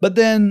 But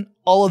then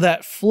all of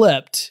that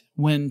flipped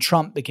when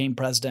Trump became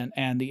president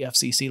and the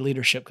FCC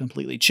leadership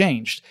completely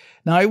changed.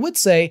 Now, I would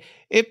say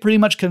it pretty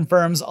much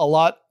confirms a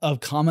lot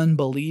of common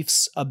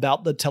beliefs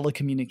about the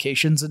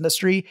telecommunications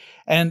industry.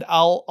 And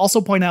I'll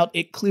also point out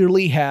it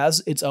clearly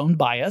has its own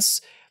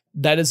bias.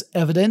 That is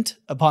evident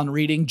upon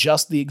reading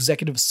just the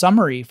executive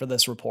summary for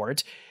this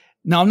report.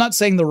 Now, I'm not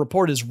saying the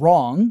report is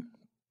wrong.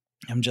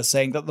 I'm just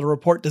saying that the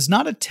report does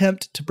not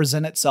attempt to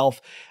present itself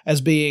as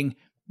being,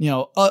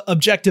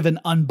 objective and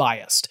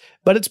unbiased,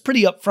 but it's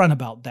pretty upfront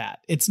about that.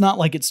 It's not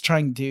like it's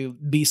trying to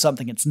be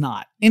something it's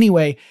not.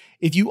 Anyway,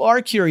 if you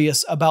are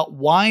curious about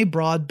why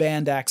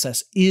broadband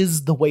access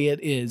is the way it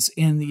is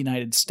in the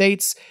United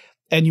States,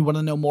 and you want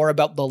to know more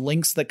about the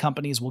links that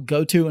companies will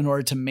go to in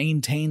order to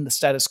maintain the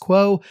status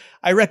quo,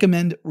 I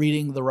recommend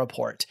reading the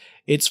report.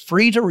 It's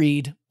free to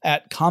read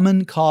at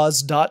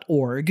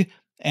commoncause.org.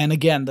 And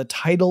again, the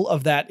title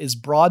of that is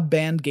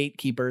Broadband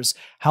Gatekeepers: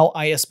 How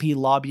ISP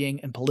Lobbying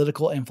and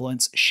Political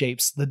Influence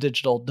Shapes the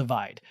Digital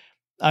Divide.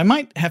 I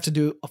might have to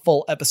do a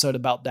full episode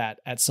about that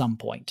at some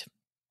point.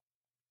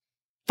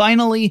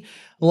 Finally,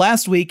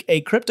 last week,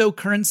 a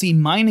cryptocurrency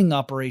mining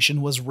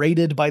operation was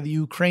raided by the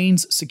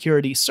Ukraine's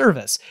security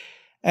service.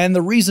 And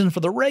the reason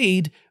for the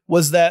raid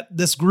was that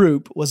this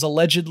group was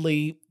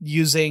allegedly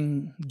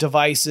using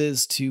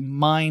devices to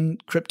mine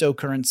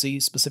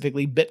cryptocurrency,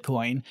 specifically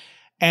Bitcoin.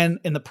 And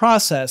in the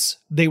process,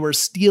 they were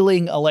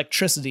stealing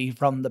electricity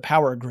from the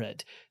power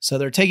grid. So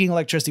they're taking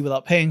electricity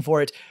without paying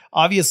for it.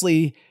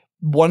 Obviously,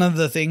 one of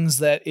the things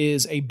that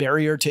is a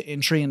barrier to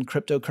entry in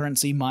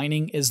cryptocurrency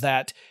mining is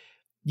that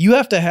you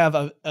have to have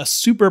a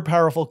super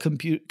powerful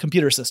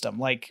computer system,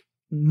 like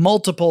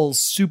multiple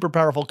super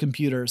powerful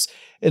computers,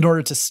 in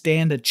order to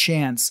stand a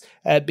chance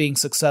at being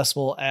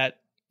successful at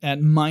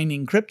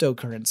mining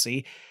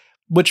cryptocurrency,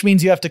 which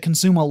means you have to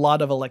consume a lot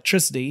of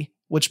electricity,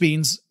 which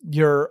means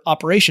your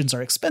operations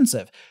are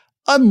expensive.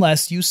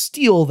 Unless you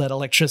steal that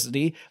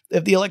electricity.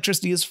 If the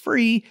electricity is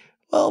free,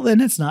 well,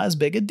 then it's not as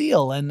big a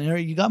deal, and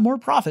you got more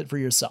profit for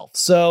yourself.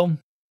 So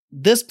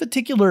this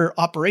particular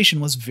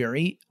operation was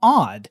very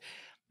odd,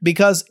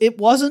 because it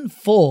wasn't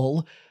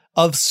full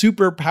of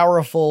super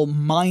powerful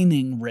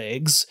mining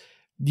rigs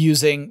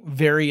using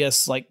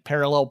various like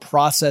parallel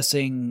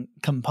processing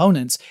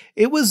components.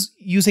 It was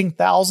using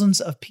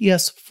thousands of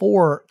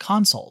PS4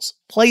 consoles,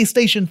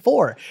 PlayStation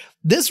 4.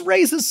 This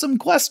raises some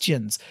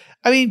questions.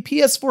 I mean,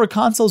 PS4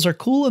 consoles are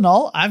cool and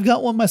all. I've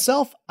got one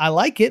myself. I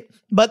like it,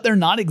 but they're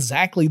not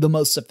exactly the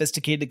most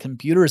sophisticated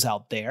computers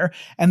out there,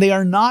 and they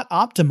are not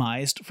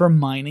optimized for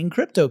mining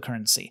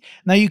cryptocurrency.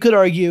 Now, you could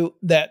argue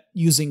that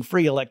using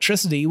free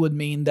electricity would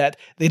mean that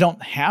they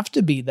don't have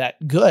to be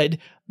that good,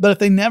 but if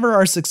they never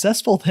are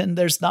successful, then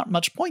there's not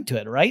much point to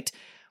it, right?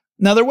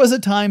 Now, there was a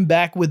time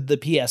back with the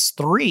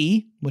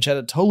PS3, which had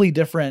a totally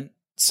different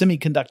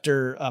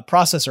semiconductor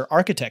processor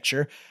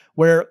architecture,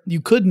 where you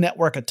could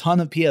network a ton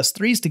of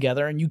PS3s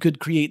together and you could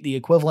create the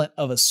equivalent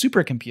of a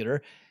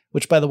supercomputer,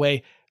 which, by the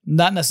way,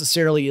 not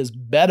necessarily is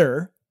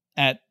better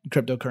at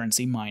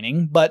cryptocurrency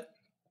mining, but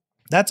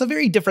that's a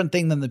very different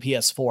thing than the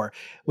PS4,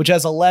 which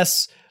has a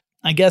less,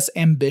 I guess,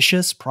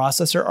 ambitious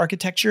processor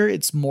architecture.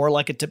 It's more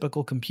like a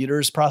typical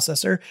computer's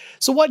processor.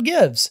 So what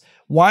gives?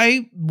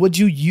 Why would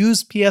you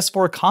use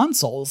PS4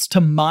 consoles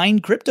to mine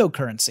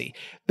cryptocurrency?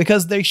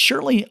 Because they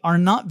surely are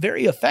not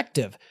very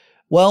effective.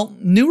 Well,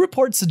 new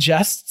report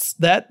suggests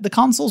that the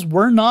consoles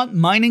were not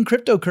mining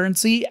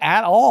cryptocurrency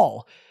at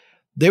all.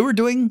 They were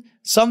doing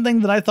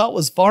something that I thought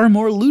was far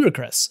more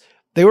ludicrous.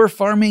 They were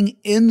farming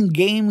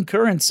in-game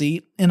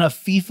currency in a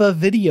FIFA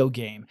video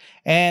game.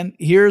 And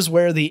here's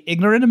where the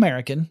ignorant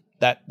American,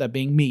 that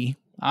being me,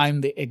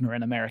 I'm the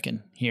ignorant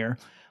American here,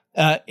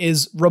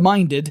 is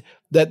reminded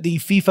that the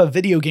FIFA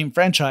video game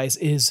franchise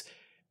is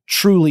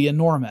truly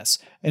enormous.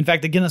 In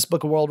fact, the Guinness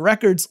Book of World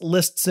Records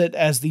lists it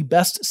as the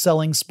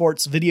best-selling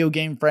sports video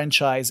game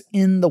franchise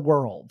in the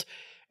world.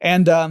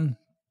 And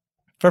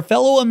for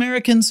fellow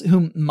Americans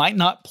who might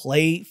not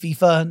play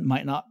FIFA,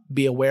 might not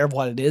be aware of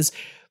what it is,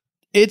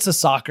 it's a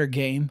soccer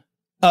game.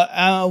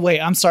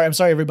 I'm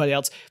sorry, everybody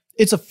else.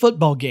 It's a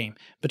football game,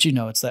 but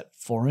it's that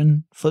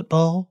foreign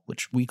football,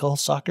 which we call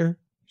soccer.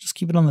 Just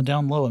keep it on the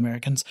down low,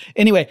 Americans.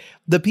 Anyway,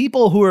 the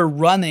people who are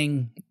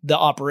running the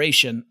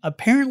operation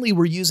apparently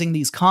were using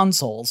these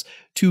consoles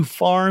to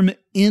farm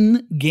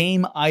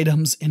in-game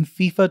items in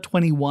FIFA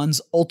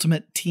 21's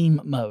Ultimate Team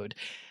mode.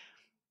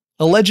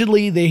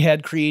 Allegedly, they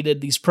had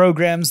created these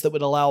programs that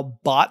would allow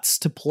bots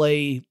to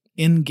play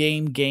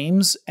in-game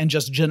games and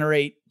just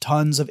generate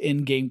tons of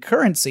in-game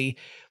currency,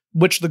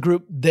 which the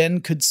group then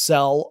could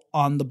sell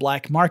on the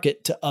black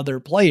market to other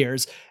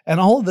players. And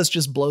all of this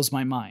just blows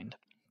my mind.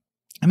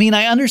 I mean,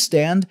 I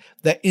understand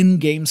that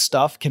in-game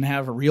stuff can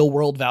have a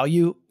real-world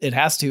value. It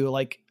has to,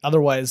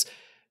 otherwise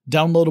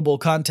downloadable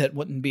content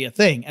wouldn't be a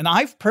thing. And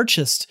I've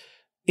purchased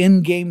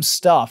in-game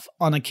stuff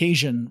on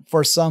occasion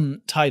for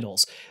some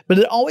titles, but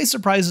it always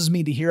surprises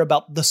me to hear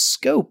about the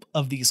scope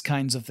of these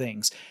kinds of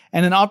things.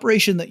 And an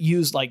operation that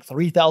used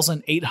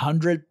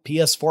 3,800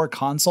 PS4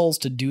 consoles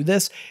to do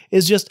this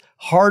is just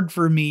hard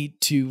for me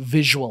to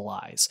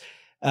visualize.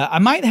 I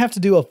might have to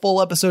do a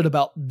full episode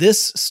about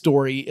this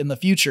story in the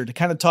future to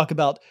kind of talk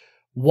about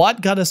what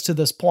got us to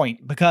this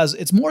point, because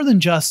it's more than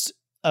just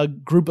a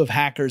group of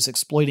hackers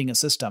exploiting a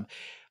system.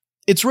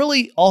 It's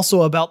really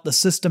also about the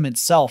system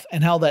itself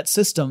and how that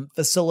system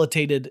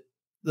facilitated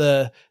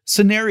the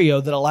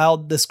scenario that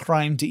allowed this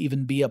crime to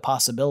even be a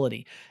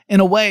possibility. In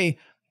a way,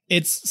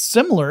 it's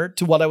similar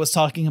to what I was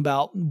talking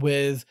about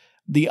with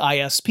the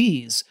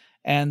ISPs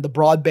and the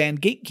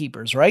broadband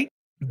gatekeepers, right?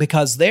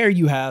 Because there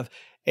you have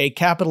a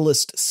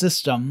capitalist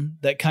system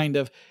that kind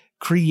of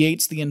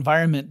creates the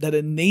environment that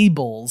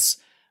enables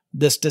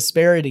this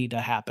disparity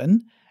to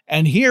happen.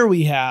 And here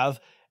we have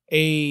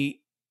a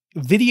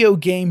video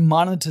game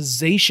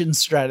monetization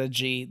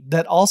strategy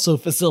that also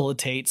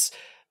facilitates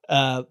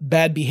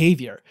bad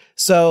behavior.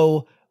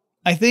 So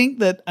I think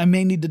that I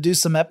may need to do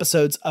some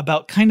episodes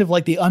about kind of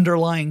like the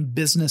underlying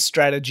business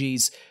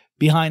strategies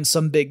behind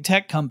some big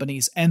tech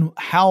companies and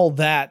how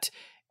that,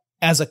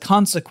 as a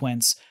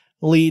consequence,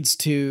 leads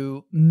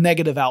to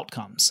negative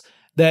outcomes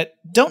that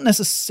don't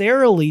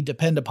necessarily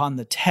depend upon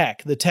the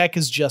tech. The tech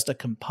is just a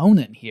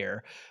component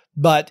here,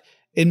 but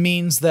it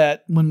means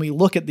that when we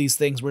look at these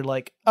things, we're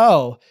like,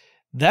 oh,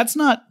 that's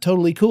not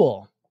totally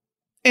cool.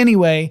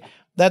 Anyway,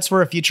 that's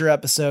for a future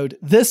episode.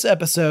 This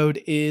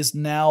episode is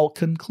now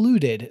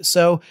concluded.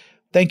 So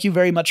thank you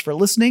very much for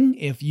listening.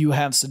 If you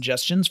have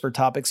suggestions for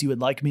topics you would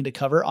like me to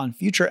cover on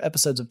future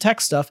episodes of Tech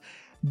Stuff,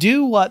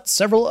 do what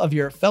several of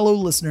your fellow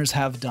listeners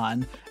have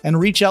done and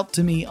reach out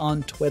to me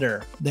on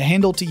Twitter. The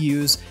handle to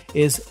use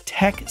is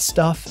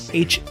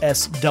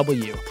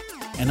TechStuffHSW.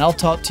 And I'll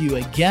talk to you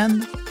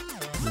again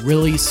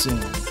really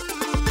soon.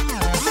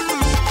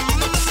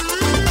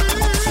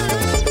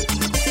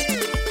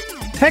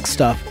 Tech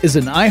Stuff is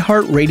an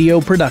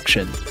iHeartRadio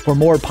production. For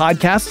more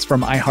podcasts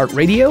from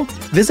iHeartRadio,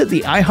 visit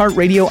the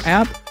iHeartRadio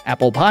app,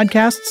 Apple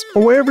Podcasts,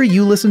 or wherever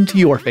you listen to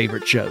your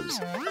favorite shows.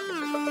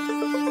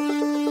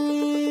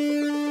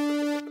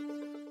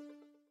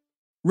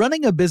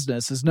 Running a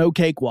business is no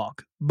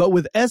cakewalk, but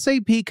with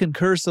SAP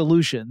Concur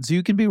Solutions,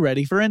 you can be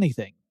ready for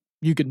anything.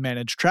 You can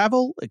manage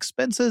travel,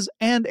 expenses,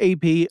 and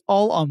AP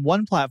all on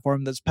one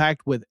platform that's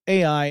packed with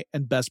AI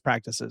and best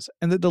practices,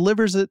 and that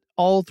delivers it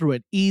all through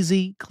an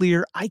easy,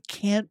 clear, I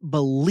can't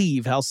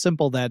believe how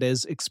simple that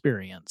is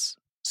experience.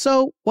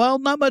 So, while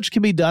not much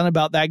can be done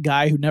about that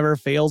guy who never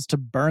fails to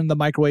burn the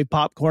microwave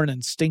popcorn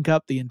and stink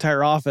up the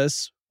entire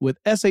office, with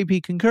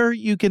SAP Concur,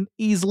 you can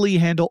easily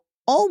handle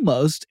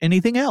almost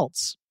anything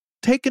else.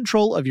 Take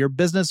control of your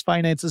business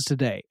finances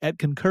today at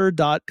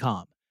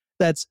Concur.com.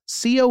 That's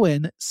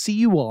CONCUR.com.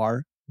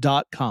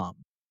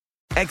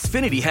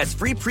 Xfinity has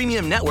free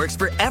premium networks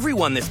for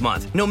everyone this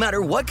month, no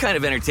matter what kind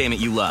of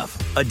entertainment you love.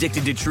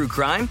 Addicted to true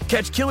crime?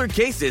 Catch killer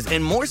cases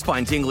and more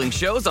spine-tingling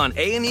shows on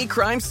A&E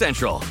Crime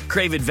Central.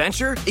 Crave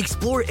adventure?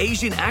 Explore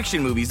Asian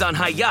action movies on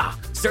Hi-Ya.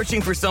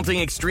 Searching for something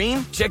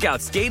extreme? Check out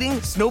skating,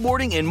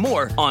 snowboarding, and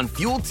more on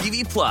Fuel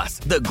TV Plus,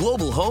 the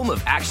global home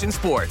of action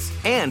sports.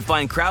 And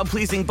find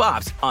crowd-pleasing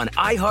bops on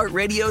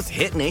iHeartRadio's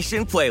Hit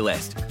Nation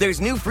playlist. There's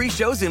new free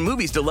shows and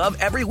movies to love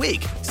every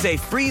week. Say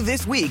free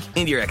this week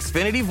in your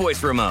Xfinity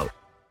voice remote.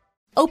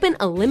 Open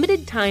a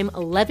limited-time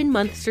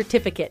 11-month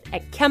certificate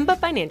at Kemba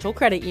Financial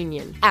Credit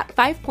Union. At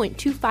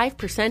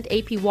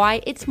 5.25%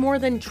 APY, it's more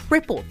than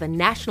triple the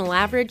national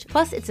average,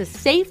 plus it's a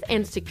safe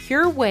and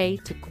secure way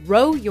to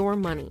grow your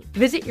money.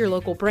 Visit your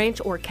local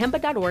branch or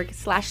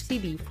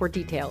kemba.org/cd for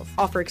details.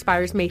 Offer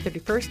expires May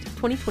 31st,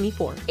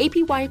 2024.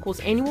 APY equals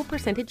annual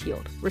percentage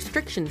yield.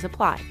 Restrictions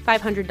apply.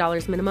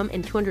 $500 minimum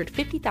and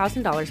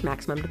 $250,000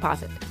 maximum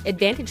deposit.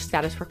 Advantage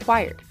status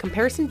required.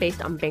 Comparison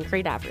based on bank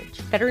rate average.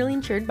 Federally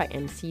insured by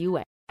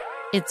NCUA.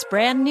 It's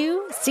brand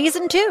new,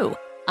 Season 2.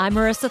 I'm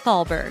Marissa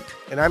Thalberg.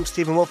 And I'm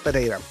Stephen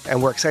Wolf-Bedeta,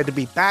 and we're excited to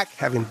be back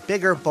having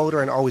bigger,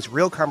 bolder, and always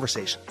real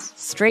conversations.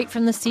 Straight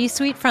from the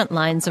C-suite front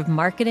lines of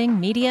marketing,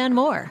 media, and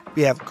more.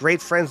 We have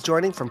great friends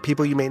joining from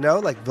people you may know,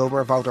 like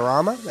Wilmer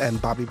Valderrama and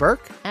Bobby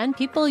Burke. And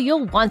people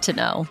you'll want to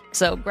know.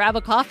 So grab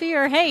a coffee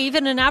or, hey,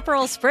 even an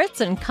Aperol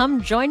Spritz and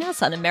come join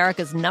us on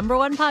America's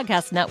 #1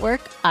 podcast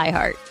network,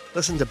 iHeart.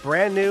 Listen to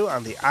Brand New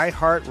on the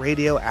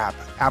iHeartRadio app,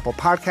 Apple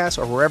Podcasts,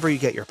 or wherever you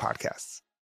get your podcasts.